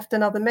 Zach's left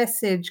another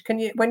message.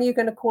 When are you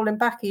going to call him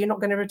back? Are you not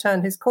going to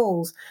return his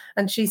calls?"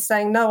 And she's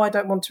saying, "No, I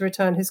don't want to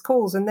return his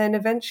calls." And then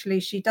eventually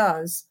she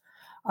does,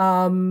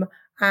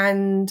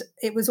 and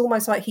it was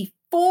almost like he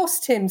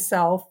forced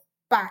himself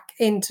back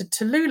into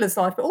Tallulah's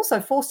life, but also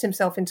forced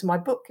himself into my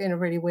book in a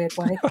really weird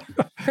way,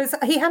 because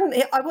he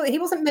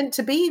wasn't meant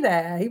to be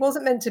there. He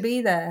wasn't meant to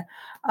be there,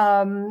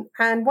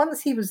 and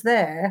once he was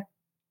there.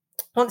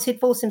 Once he'd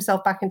forced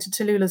himself back into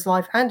Tallulah's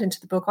life and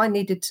into the book, I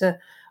needed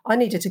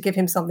to give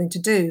him something to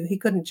do. He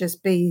couldn't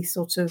just be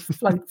sort of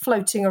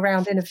floating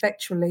around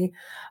ineffectually.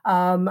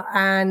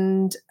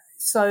 And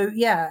so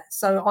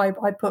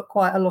I put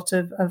quite a lot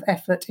of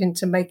effort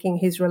into making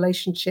his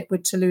relationship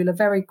with Tallulah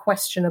very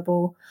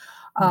questionable,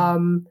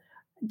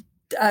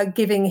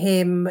 giving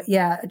him,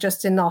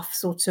 just enough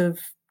sort of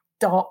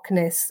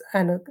darkness.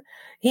 And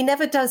he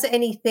never does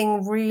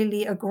anything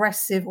really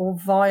aggressive or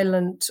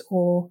violent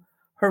or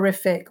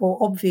horrific or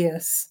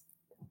obvious,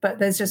 but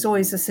there's just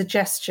always a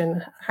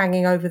suggestion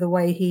hanging over the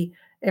way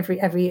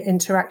every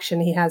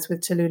interaction he has with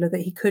Tallulah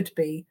that he could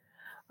be.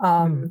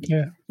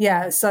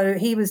 So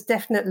he was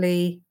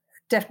definitely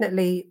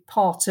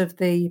part of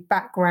the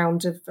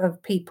background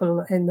of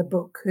people in the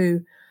book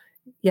who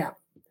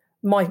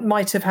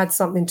might have had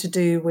something to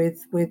do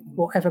with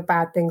whatever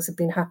bad things have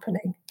been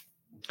happening.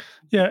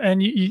 Yeah,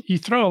 and you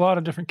throw a lot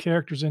of different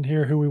characters in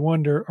here who we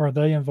wonder, are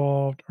they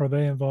involved? Are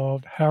they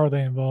involved? How are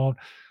they involved?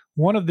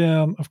 One of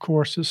them, of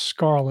course, is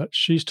Scarlett.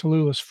 She's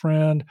Tallulah's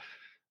friend,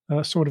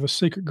 sort of a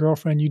secret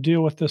girlfriend. You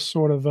deal with this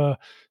sort of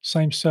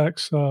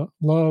same-sex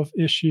love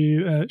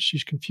issue.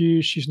 She's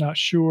confused. She's not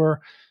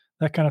sure,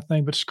 that kind of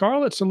thing. But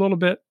Scarlett's a little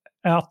bit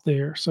out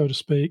there, so to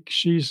speak.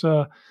 She's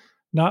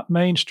not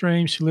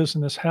mainstream. She lives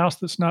in this house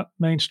that's not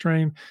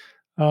mainstream.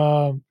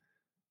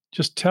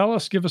 Just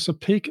give us a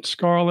peek at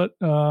Scarlett,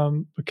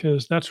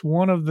 because that's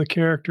one of the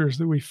characters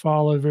that we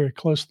follow very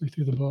closely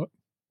through the book.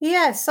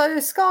 Yeah, so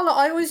Scarlett,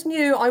 I always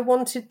knew I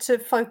wanted to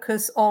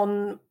focus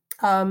on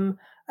a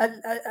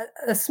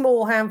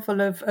small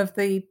handful of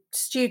the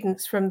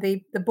students from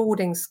the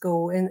boarding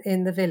school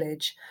in the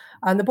village.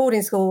 And the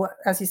boarding school,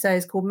 as you say,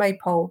 is called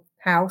Maypole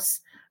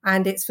House,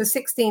 and it's for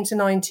 16 to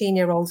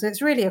 19-year-olds.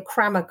 It's really a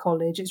crammer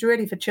college. It's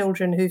really for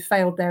children who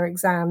failed their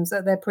exams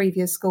at their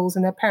previous schools,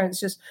 and their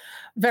parents,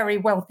 very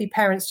wealthy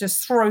parents,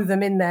 just throw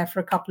them in there for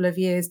a couple of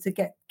years to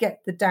get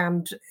the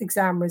damned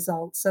exam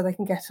results so they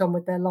can get on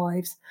with their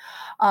lives.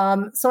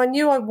 So I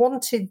knew I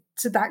wanted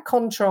that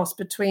contrast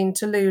between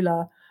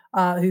Tallulah,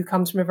 who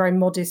comes from a very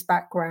modest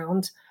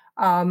background,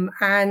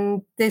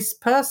 and this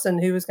person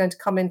who was going to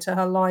come into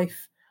her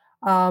life,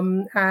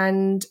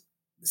 and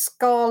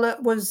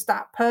Scarlett was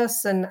that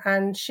person,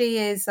 and she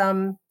is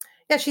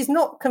she's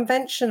not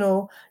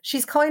conventional.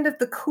 She's kind of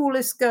the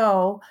coolest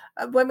girl.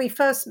 When we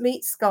first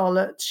meet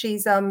Scarlett,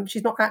 she's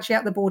not actually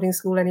at the boarding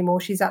school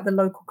anymore. She's at the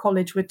local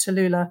college with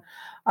Tallulah,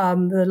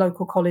 the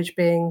local college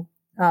being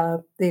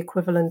the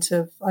equivalent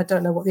of, I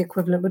don't know what the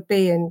equivalent would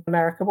be in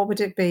America. What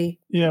would it be?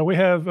 Yeah, we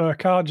have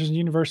colleges and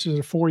universities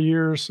are 4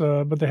 years,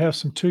 but they have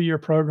some 2-year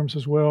programs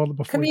as well.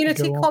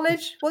 Community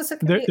college? What's a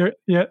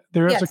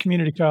there is a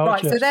community college.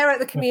 Right, yes. So they're at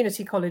the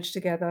community college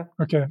together.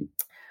 Okay.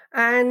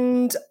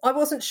 And I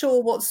wasn't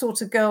sure what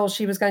sort of girl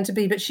she was going to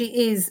be, but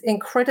she is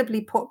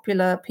incredibly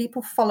popular.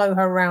 People follow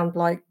her around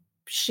like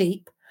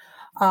sheep.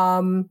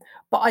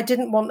 But I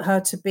didn't want her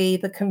to be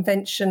the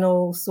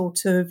conventional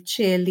sort of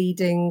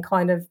cheerleading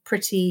kind of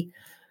pretty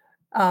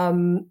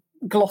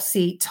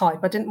glossy type.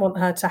 I didn't want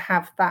her to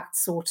have that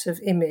sort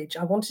of image.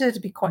 I wanted her to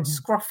be quite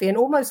scruffy and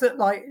almost look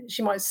like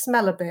she might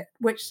smell a bit,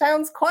 which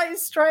sounds quite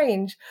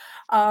strange.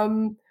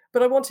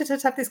 But I wanted her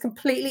to have this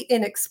completely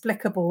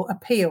inexplicable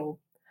appeal.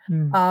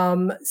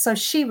 So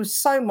she was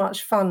so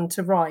much fun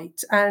to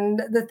write.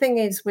 And the thing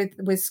is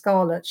with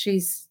Scarlett,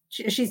 she's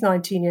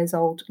 19 years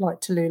old,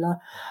 like Tallulah,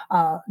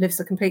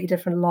 lives a completely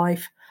different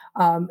life.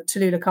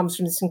 Tallulah comes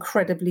from this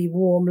incredibly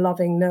warm,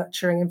 loving,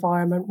 nurturing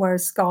environment,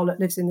 whereas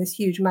Scarlett lives in this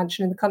huge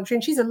mansion in the country,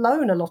 and she's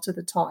alone a lot of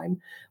the time,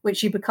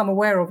 which you become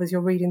aware of as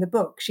you're reading the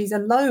book. She's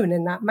alone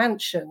in that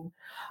mansion.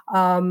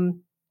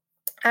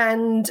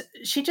 And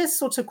she just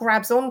sort of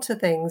grabs onto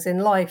things in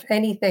life,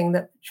 anything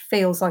that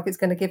feels like it's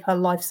going to give her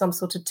life some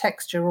sort of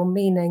texture or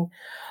meaning.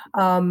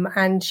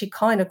 And she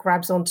kind of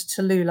grabs onto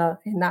Tallulah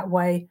in that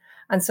way.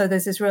 And so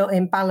there's this real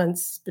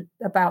imbalance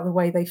about the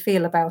way they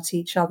feel about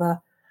each other,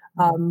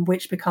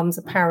 which becomes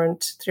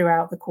apparent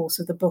throughout the course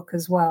of the book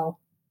as well.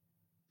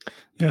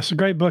 Yeah, it's a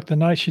great book, The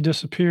Night She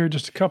Disappeared.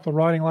 Just a couple of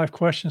writing life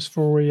questions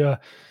before we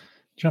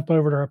jump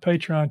over to our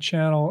Patreon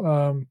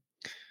channel.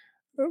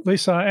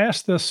 Lisa, I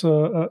asked this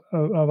of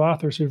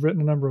authors who've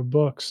written a number of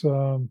books.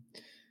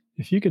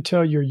 If you could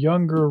tell your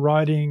younger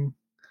writing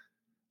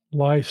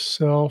life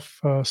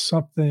self,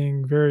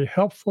 something very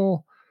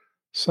helpful,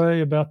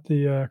 say, about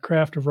the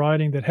craft of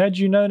writing that had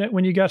you known it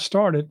when you got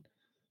started,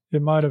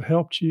 it might have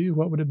helped you,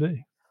 what would it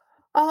be?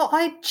 Oh,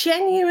 I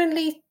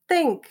genuinely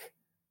think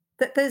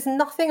that there's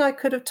nothing I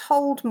could have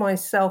told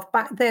myself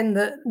back then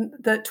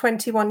that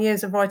 21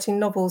 years of writing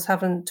novels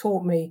haven't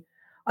taught me.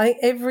 I think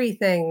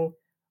everything,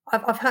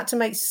 I've had to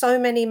make so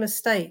many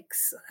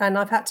mistakes, and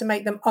I've had to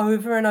make them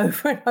over and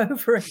over and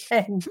over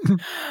again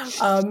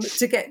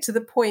to get to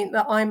the point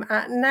that I'm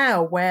at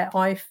now, where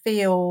I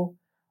feel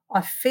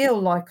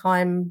like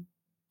I'm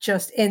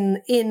just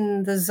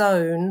in the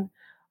zone.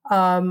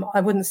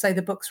 I wouldn't say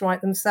the books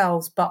write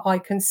themselves, but I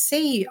can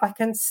see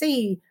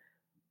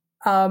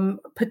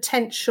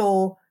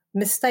potential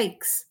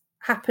mistakes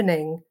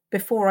happening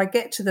before I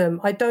get to them.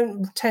 I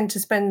don't tend to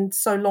spend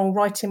so long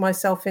writing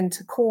myself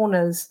into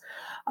corners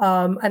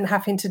and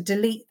having to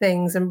delete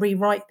things and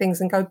rewrite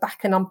things and go back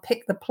and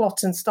unpick the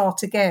plot and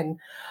start again,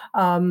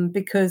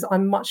 because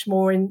I'm much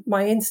more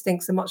my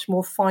instincts are much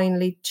more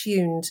finely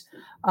tuned,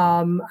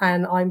 and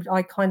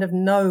I kind of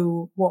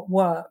know what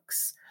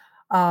works.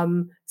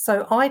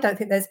 So I don't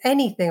think there's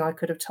anything I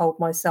could have told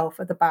myself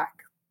at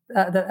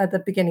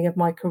the beginning of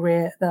my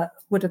career that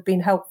would have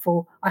been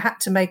helpful. I had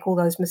to make all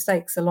those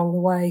mistakes along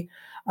the way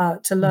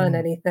to learn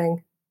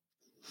anything.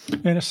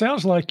 And it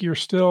sounds like you're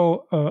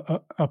still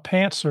a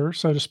pantser,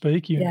 so to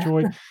speak. You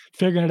enjoy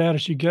figuring it out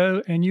as you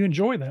go, and you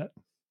enjoy that.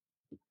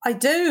 I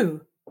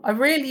do. I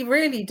really,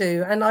 really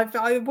do. And I've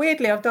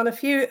done a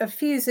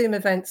few Zoom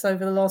events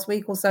over the last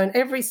week or so, and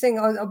every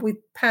single with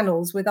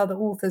panels with other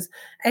authors,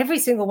 every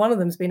single one of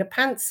them has been a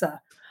pantser.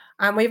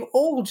 And we've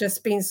all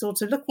just been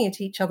sort of looking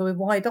at each other with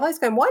wide eyes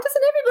going, why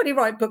doesn't everybody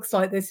write books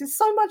like this? It's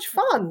so much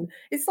fun.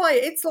 It's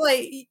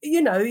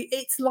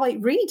like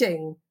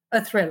reading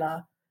a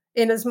thriller,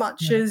 in as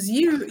much as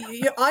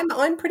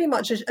I'm pretty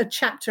much a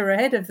chapter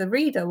ahead of the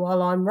reader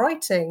while I'm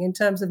writing, in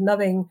terms of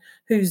knowing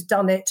who's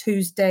done it,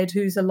 who's dead,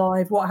 who's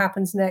alive, what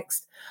happens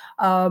next,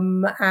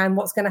 and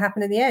what's going to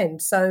happen in the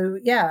end. So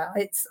yeah,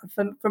 it's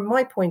from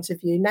my point of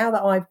view, now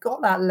that I've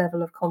got that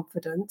level of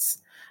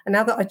confidence, and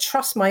now that I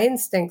trust my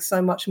instincts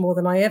so much more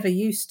than I ever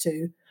used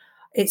to,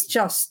 it's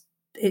just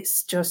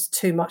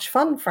too much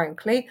fun,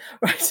 frankly,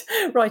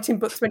 writing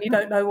books when you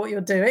don't know what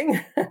you're doing.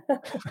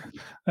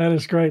 That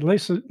is great.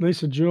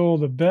 Lisa Jewell,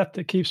 the bet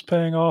that keeps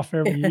paying off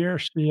every year.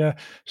 She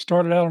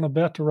started out on a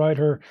bet to write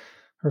her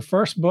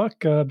first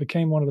book,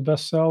 became one of the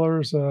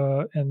bestsellers,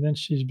 and then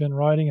she's been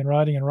writing and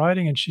writing and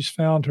writing, and she's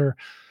found her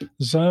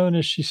zone,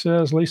 as she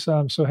says. Lisa,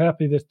 I'm so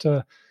happy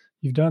that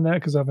you've done that,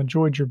 because I've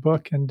enjoyed your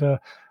book, and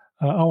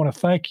I want to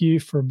thank you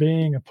for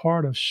being a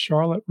part of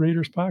Charlotte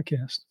Readers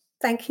Podcast.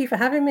 Thank you for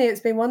having me. It's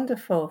been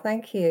wonderful.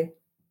 Thank you.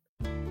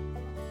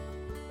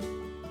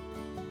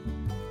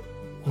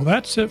 Well,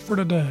 that's it for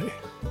today.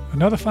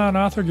 Another fine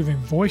author giving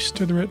voice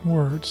to the written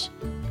words.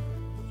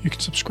 You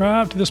can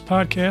subscribe to this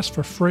podcast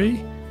for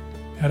free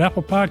at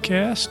Apple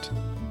Podcast,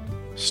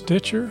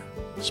 Stitcher,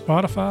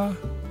 Spotify,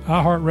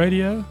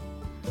 iHeartRadio,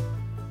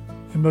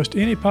 and most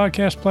any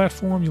podcast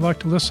platform you like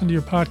to listen to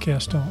your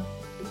podcast on.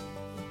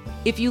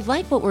 If you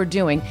like what we're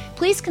doing,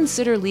 please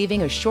consider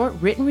leaving a short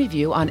written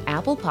review on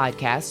Apple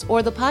Podcasts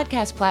or the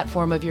podcast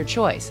platform of your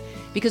choice,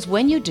 because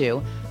when you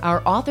do,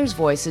 our authors'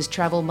 voices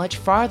travel much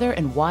farther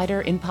and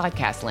wider in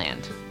podcast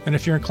land. And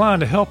if you're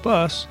inclined to help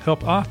us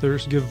help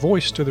authors give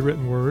voice to the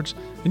written words,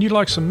 and you'd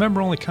like some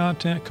member-only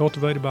content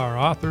cultivated by our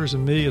authors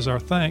and me as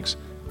our thanks,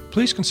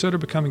 please consider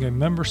becoming a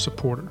member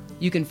supporter.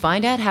 You can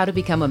find out how to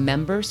become a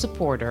member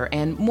supporter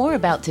and more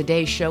about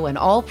today's show and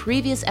all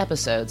previous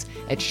episodes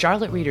at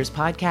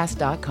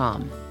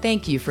charlottereaderspodcast.com.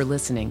 Thank you for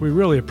listening. We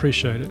really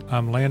appreciate it.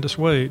 I'm Landis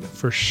Wade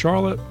for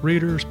Charlotte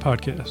Readers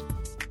Podcast.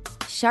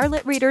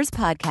 Charlotte Readers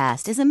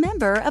Podcast is a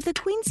member of the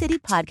Queen City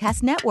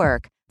Podcast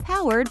Network,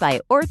 powered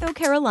by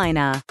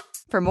OrthoCarolina.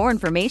 For more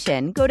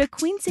information, go to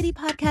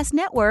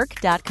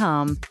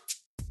queencitypodcastnetwork.com.